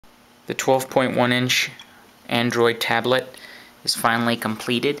The 12.1 inch Android tablet is finally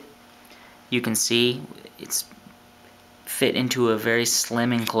completed. You can see it's fit into a very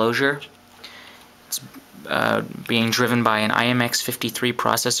slim enclosure. It's being driven by an IMX53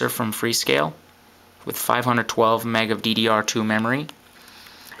 processor from Freescale with 512 meg of DDR2 memory.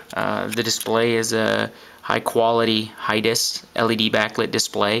 The display is a high-quality, high-dis LED backlit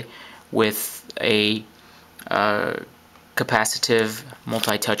display with a capacitive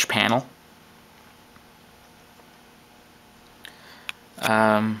multi-touch panel.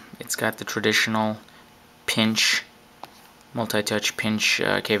 It's got the traditional pinch, multi-touch pinch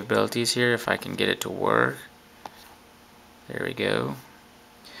capabilities here, if I can get it to work. There we go.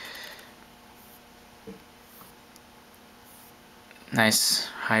 Nice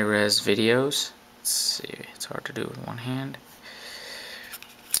high-res videos. Let's see, it's hard to do with one hand.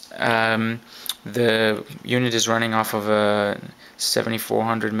 The unit is running off of a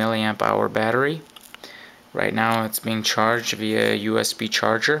 7400 milliamp hour battery. Right now it's being charged via USB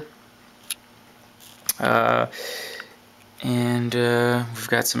charger. We've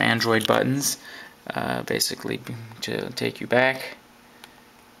got some Android buttons, basically to take you back.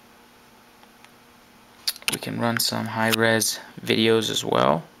 We can run some high-res videos as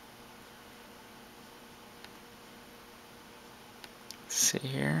well. Let's see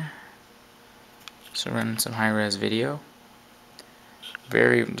here. So running some high-res video.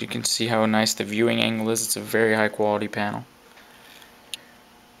 You can see how nice the viewing angle is. It's a very high quality panel.